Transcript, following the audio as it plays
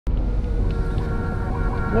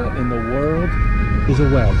What in the world is a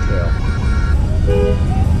wagtail?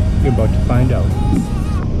 You're about to find out.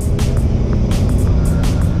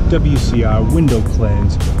 WCR Window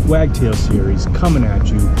Cleanse Wagtail Series coming at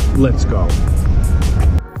you. Let's go.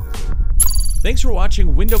 Thanks for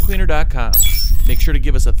watching WindowCleaner.com. Make sure to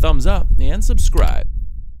give us a thumbs up and subscribe.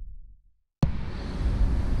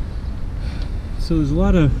 So there's a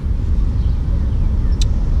lot of...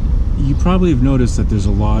 You probably have noticed that there's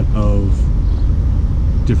a lot of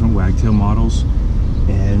different wagtail models.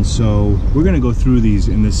 And so we're going to go through these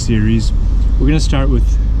in this series. We're going to start with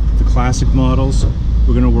the classic models.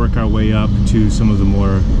 We're going to work our way up to some of the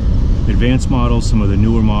more advanced models, some of the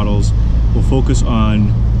newer models. We'll focus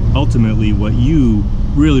on ultimately what you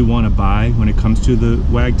really want to buy when it comes to the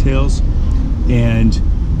wagtails. And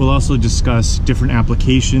we'll also discuss different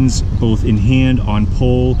applications, both in hand, on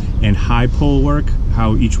pole, and high pole work,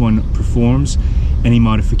 how each one performs, any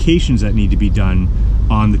modifications that need to be done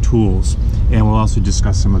on the tools. And we'll also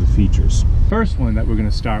discuss some of the features. First one that we're going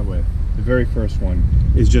to start with, the very first one,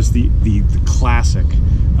 is just the classic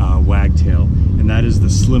wagtail, and that is the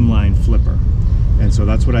Slimline Flipper. And so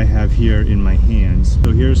that's what I have here in my hands.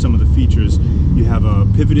 So here are some of the features. You have a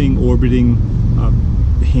pivoting, orbiting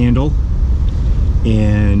handle,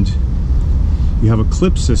 and you have a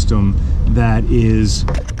clip system that is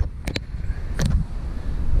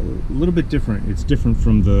a little bit different. It's different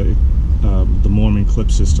from the Mormon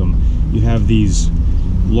clip system. You have these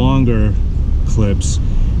longer clips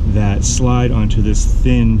that slide onto this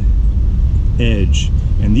thin edge,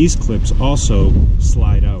 and these clips also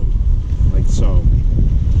slide out like so.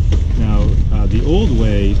 Now the old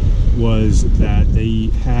way was that they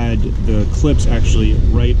had the clips actually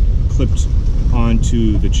right clipped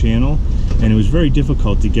onto the channel, and it was very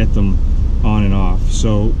difficult to get them on and off.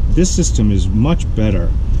 So this system is much better.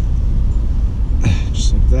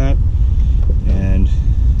 Just like that, and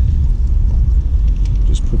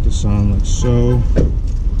just put this on like so.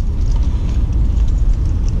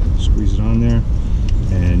 Squeeze it on there,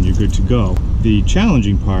 and you're good to go. The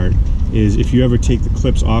challenging part is if you ever take the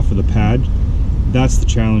clips off of the pad, that's the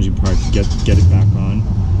challenging part, to get it back on.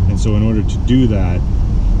 And so in order to do that,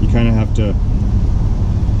 you kind of have to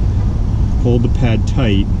hold the pad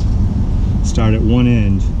tight, start at one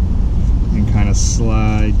end, and kind of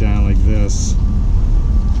slide down like this,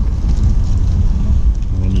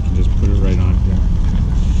 and then you can just put it right on here.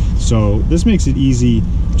 So this makes it easy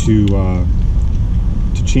to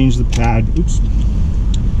change the pad. Oops.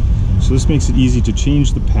 So this makes it easy to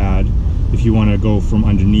change the pad if you want to go from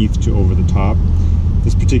underneath to over the top.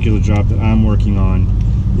 This particular job that I'm working on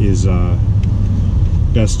is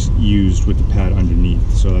best used with the pad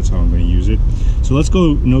underneath, so that's how I'm going to use it. So let's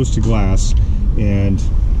go nose to glass, and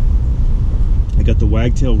I got the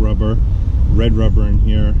wagtail rubber, red rubber in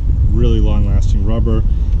here, really long lasting rubber,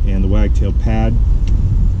 and the wagtail pad.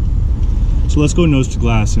 So let's go nose to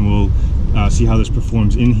glass, and we'll see how this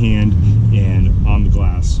performs in hand and on the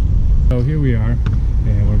glass. So here we are,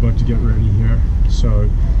 and we're about to get ready here. So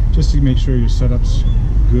just to make sure your setup's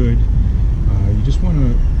good, you just want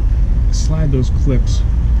to slide those clips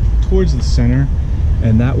towards the center,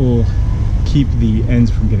 and that will keep the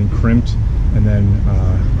ends from getting crimped, and then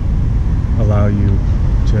allow you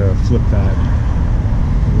to flip that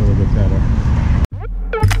a little bit better.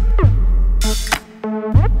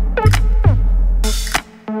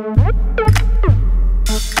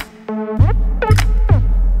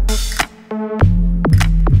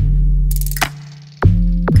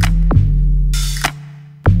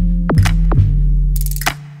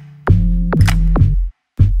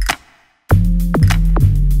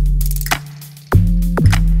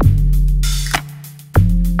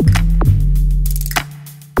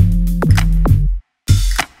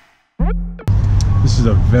 This is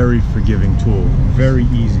a very forgiving tool, very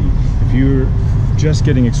easy. If you're just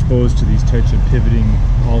getting exposed to these types of pivoting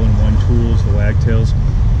all-in-one tools, the wagtails,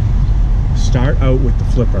 start out with the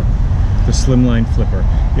flipper, the Slimline Flipper.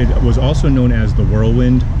 It was also known as the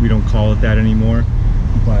Whirlwind. We don't call it that anymore,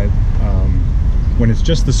 but when it's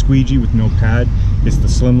just the squeegee with no pad, it's the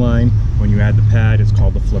Slimline. When you add the pad, it's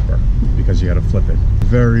called the Flipper, because you got to flip it.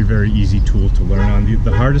 Very, very easy tool to learn on.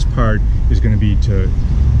 The hardest part is going to be to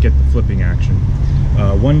get the flipping action.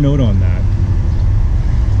 One note on that: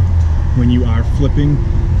 when you are flipping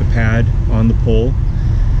the pad on the pole,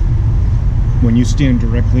 when you stand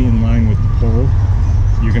directly in line with the pole,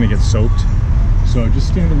 you're going to get soaked. So just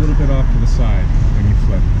stand a little bit off to the side when you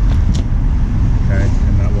flip. Okay,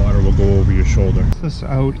 and that water will go over your shoulder. Put this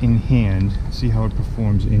out in hand, see how it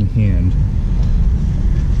performs in hand.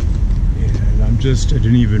 And I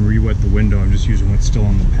didn't even re-wet the window, I'm just using what's still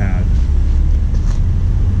on the pad.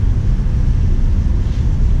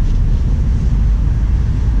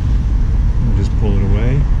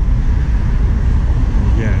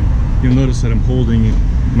 notice that I'm holding,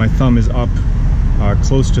 my thumb is up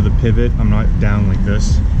close to the pivot. I'm not down like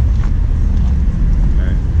this.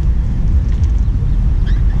 Okay.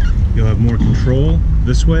 You'll have more control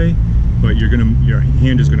this way, but your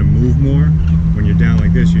hand is gonna move more. When you're down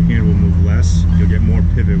like this, your hand will move less. You'll get more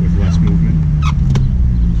pivot with less movement.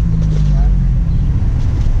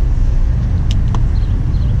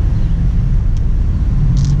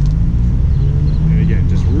 And again,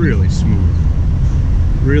 just really smooth.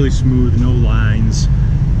 Really smooth, no lines,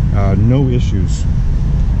 no issues.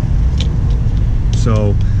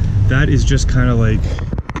 So that is just kind of like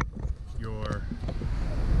your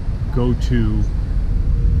go-to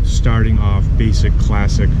starting off basic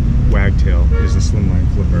classic wagtail is the slimline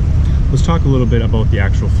flipper. Let's talk a little bit about the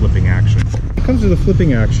actual flipping action. When it comes to the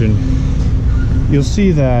flipping action, you'll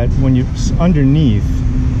see that when you underneath,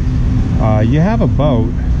 you have about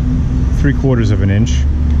 3/4 of an inch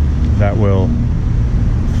that will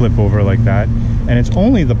flip over like that, and it's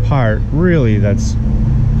only the part really that's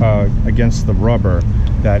against the rubber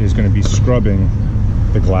that is going to be scrubbing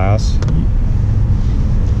the glass.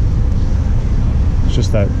 It's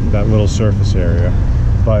just that little surface area.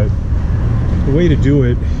 But the way to do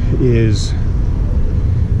it is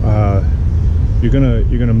you're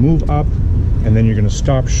gonna move up, and then you're gonna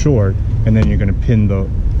stop short, and then you're gonna pin the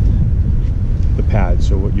pad.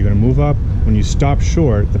 So what you're gonna move up, when you stop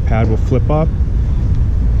short, the pad will flip up,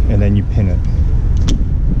 and then you pin it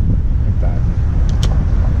like that.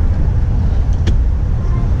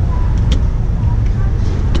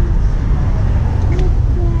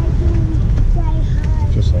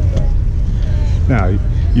 Just like that. Now,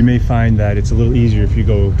 you may find that it's a little easier if you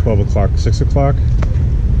go 12 o'clock, 6 o'clock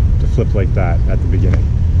to flip like that at the beginning,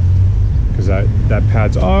 because that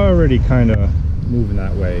pad's already kind of moving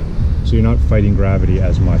that way, so you're not fighting gravity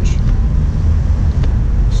as much.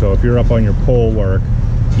 So if you're up on your pole work,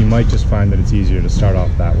 you might just find that it's easier to start off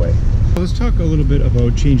that way. Let's talk a little bit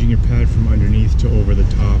about changing your pad from underneath to over the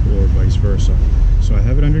top, or vice versa. So I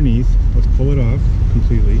have it underneath. Let's pull it off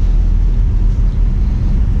completely.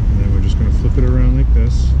 And then we're just going to flip it around like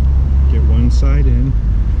this. Get one side in,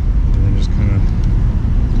 and then just kind of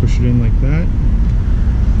push it in like that.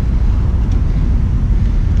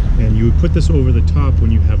 And you would put this over the top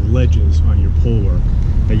when you have ledges on your pole work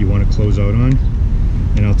that you want to close out on.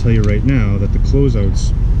 And I'll tell you right now that the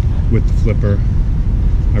closeouts with the flipper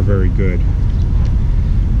are very good.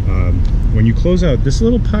 When you close out, this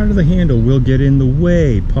little part of the handle will get in the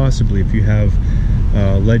way, possibly, if you have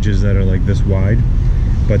ledges that are like this wide.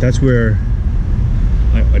 But that's where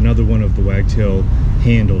another one of the wagtail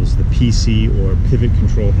handles, the PC or pivot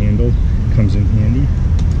control handle, comes in handy.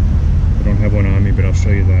 I don't have one on me, but I'll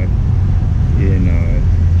show you that in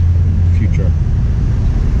future.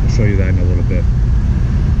 I'll show you that in a little bit.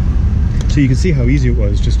 So you can see how easy it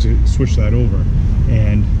was just to switch that over,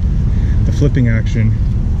 and the flipping action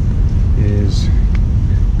is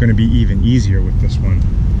going to be even easier with this one.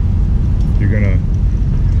 You're going to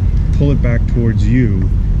pull it back towards you,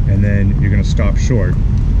 and then you're going to stop short,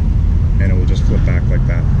 and it will just flip back like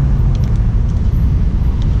that.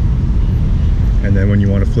 And then when you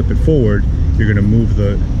want to flip it forward, you're going to move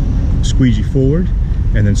the squeegee forward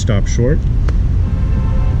and then stop short,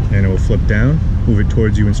 and it will flip down. Move it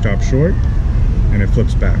towards you and stop short, and it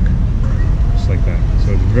flips back, just like that.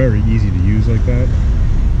 So it's very easy to use like that.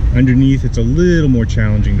 Underneath, it's a little more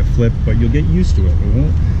challenging to flip, but you'll get used to it. It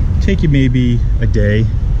won't take you maybe a day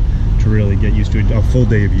to really get used to it, a full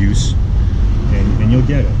day of use, and you'll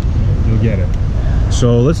get it. You'll get it.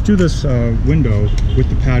 So let's do this window with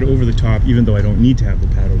the pad over the top, even though I don't need to have the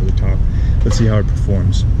pad over the top. Let's see how it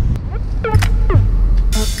performs.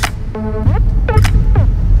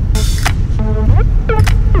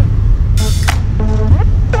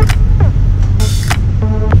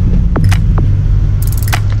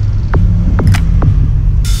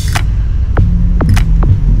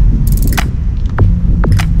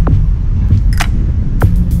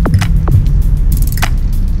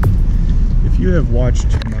 If you have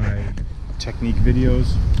watched my technique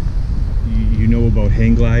videos, you know about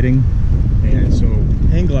hang gliding. And so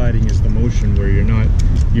hang gliding is the motion where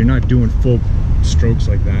you're not doing full strokes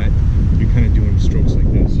like that. You're kind of doing strokes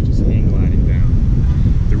like this. You're just hang gliding down.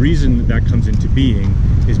 The reason that comes into being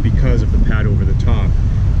is because of the pad over the top.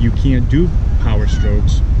 You can't do power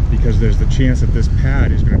strokes because there's the chance that this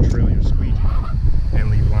pad is going to trail your squeegee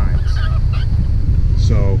and leave lines.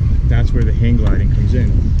 So that's where the hang gliding comes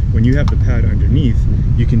in. When you have the pad underneath,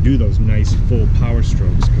 you can do those nice full power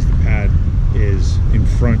strokes because the pad is in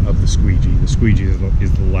front of the squeegee. The squeegee is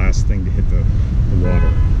the last thing to hit the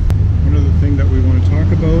water. Another thing that we want to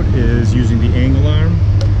talk about is using the angle arm.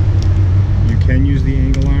 You can use the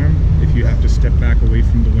angle arm if you have to step back away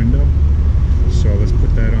from the window. So let's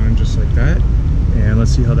put that on just like that, and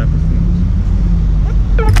let's see how that performs.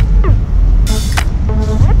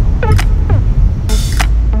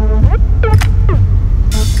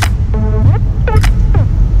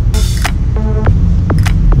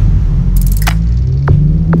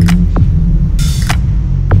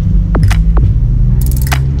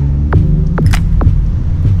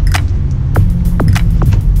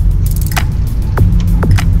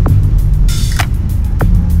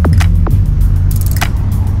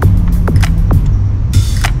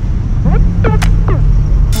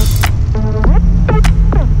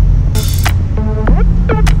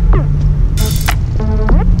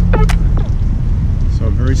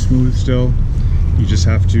 Smooth still. You just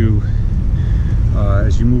have to,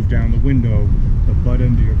 as you move down the window, the butt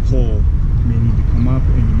end of your pole may need to come up,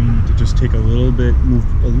 and you may need to just take a little bit, move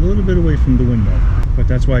a little bit away from the window. But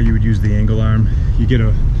that's why you would use the angle arm. You get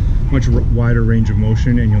a much wider range of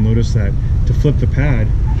motion, and you'll notice that to flip the pad,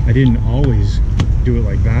 I didn't always do it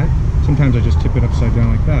like that. Sometimes I just tip it upside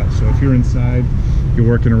down like that. So if you're inside, you're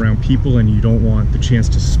working around people, and you don't want the chance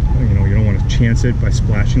to, you don't want to chance it by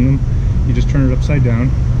splashing them, you just turn it upside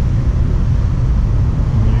down.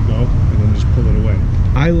 And then just pull it away.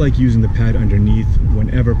 I like using the pad underneath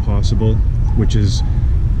whenever possible, which is,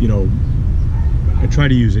 I try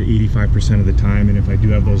to use it 85% of the time, and if I do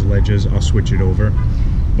have those ledges, I'll switch it over.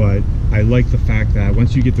 But I like the fact that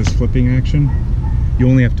once you get this flipping action, you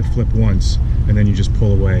only have to flip once, and then you just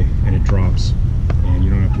pull away and it drops, and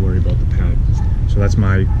you don't have to worry about the pad. So that's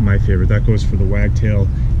my favorite. That goes for the Wagtail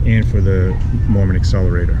and for the Mormon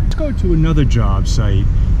accelerator. Let's go to another job site,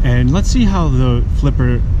 and let's see how the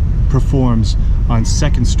flipper performs on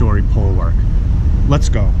second story pole work. Let's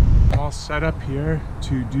go. I'm all set up here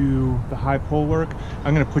to do the high pole work.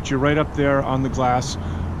 I'm going to put you right up there on the glass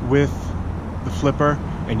with the flipper,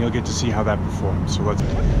 and you'll get to see how that performs. So let's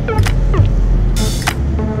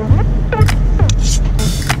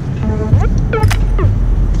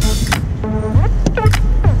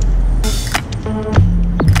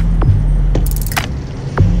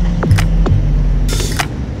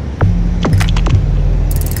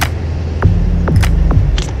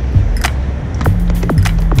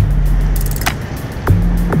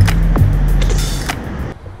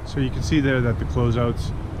So you can see there that the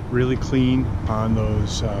closeout's really clean on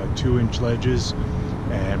those 2-inch ledges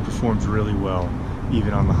and performs really well,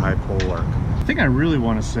 even on the high pole work. The thing I really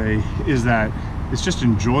want to say is that it's just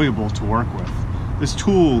enjoyable to work with. This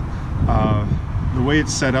tool, the way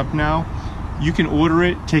it's set up now, you can order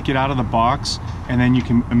it, take it out of the box, and then you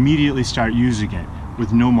can immediately start using it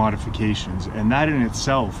with no modifications. And that in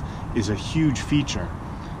itself is a huge feature.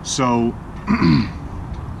 So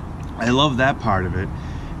I love that part of it.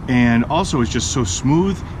 And also it's just so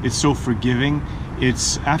smooth, it's so forgiving.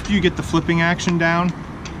 It's after you get the flipping action down,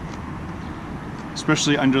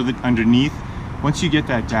 especially underneath, once you get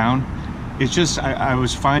that down, it's just, I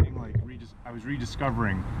was finding like, I was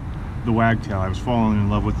rediscovering the Wagtail. I was falling in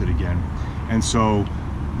love with it again. And so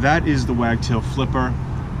that is the Wagtail Flipper.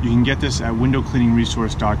 You can get this at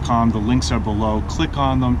windowcleaningresource.com. The links are below. Click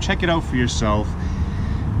on them, check it out for yourself.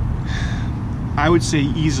 I would say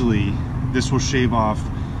easily this will shave off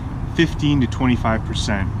 15 to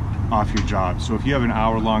 25% off your job. So if you have an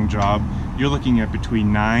hour-long job, you're looking at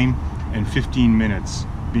between 9 and 15 minutes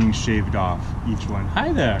being shaved off each one.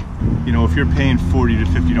 Hi there. If you're paying $40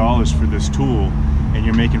 to $50 for this tool and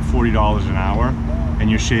you're making $40 an hour and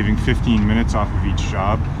you're shaving 15 minutes off of each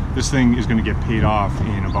job, this thing is going to get paid off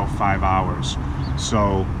in about 5 hours.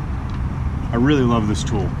 So I really love this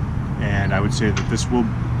tool, and I would say that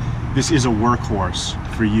this is a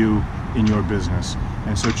workhorse for you in your business.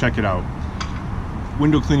 And so check it out.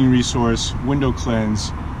 Window Cleaning Resource, Window Cleanse.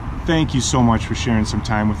 Thank you so much for sharing some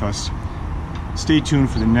time with us. Stay tuned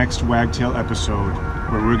for the next Wagtail episode,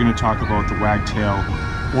 where we're going to talk about the Wagtail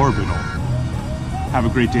Orbital. Have a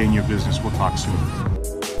great day in your business. We'll talk soon.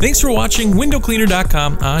 Thanks for watching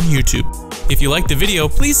windowcleaner.com on YouTube. If you liked the video,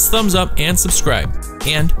 please thumbs up and subscribe.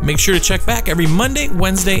 And make sure to check back every Monday,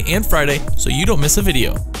 Wednesday, and Friday so you don't miss a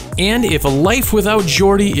video. And if a life without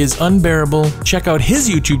Jordie is unbearable, check out his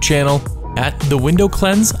YouTube channel at The Window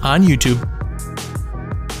Cleanse on YouTube.